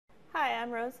Hi,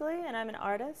 I'm Rosalie and I'm an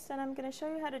artist and I'm going to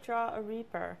show you how to draw a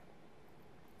reaper.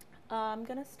 I'm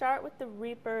going to start with the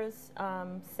reaper's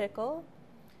sickle,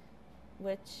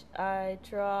 which I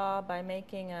draw by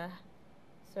making a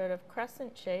sort of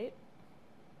crescent shape.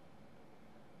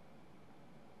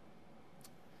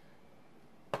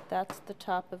 That's the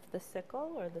top of the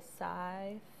sickle or the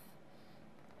scythe,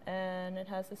 and it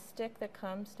has a stick that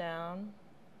comes down,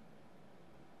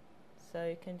 so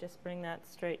you can just bring that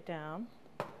straight down.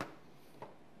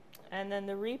 And then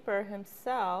the reaper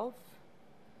himself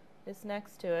is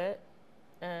next to it,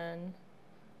 and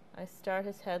I start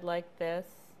his head like this.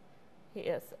 He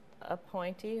has a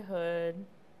pointy hood,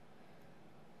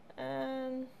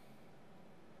 and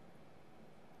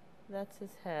that's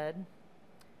his head.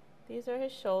 These are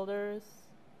his shoulders.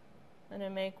 I'm going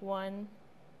to make one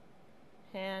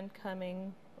hand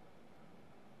coming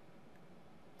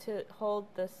to hold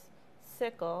this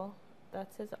sickle.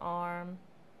 That's his arm.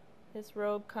 His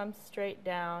robe comes straight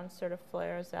down, sort of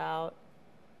flares out.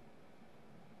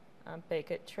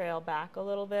 Make it trail back a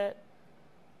little bit.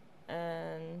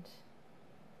 And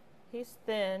he's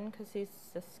thin because he's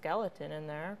a skeleton in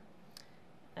there.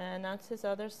 And that's his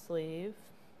other sleeve.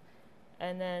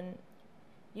 And then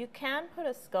you can put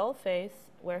a skull face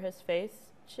where his face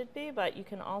should be, but you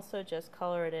can also just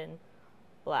color it in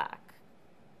black.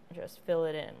 Just fill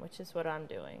it in, which is what I'm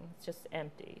doing. It's just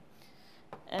empty.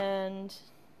 And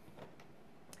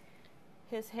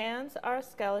his hands are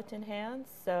skeleton hands,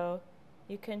 so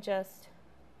you can just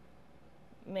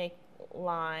make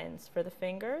lines for the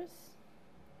fingers.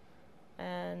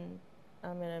 And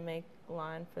I'm going to make a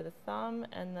line for the thumb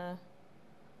and the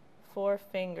 4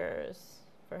 fingers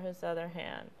for his other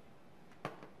hand.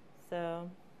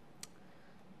 So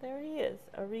there he is,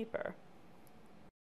 a reaper.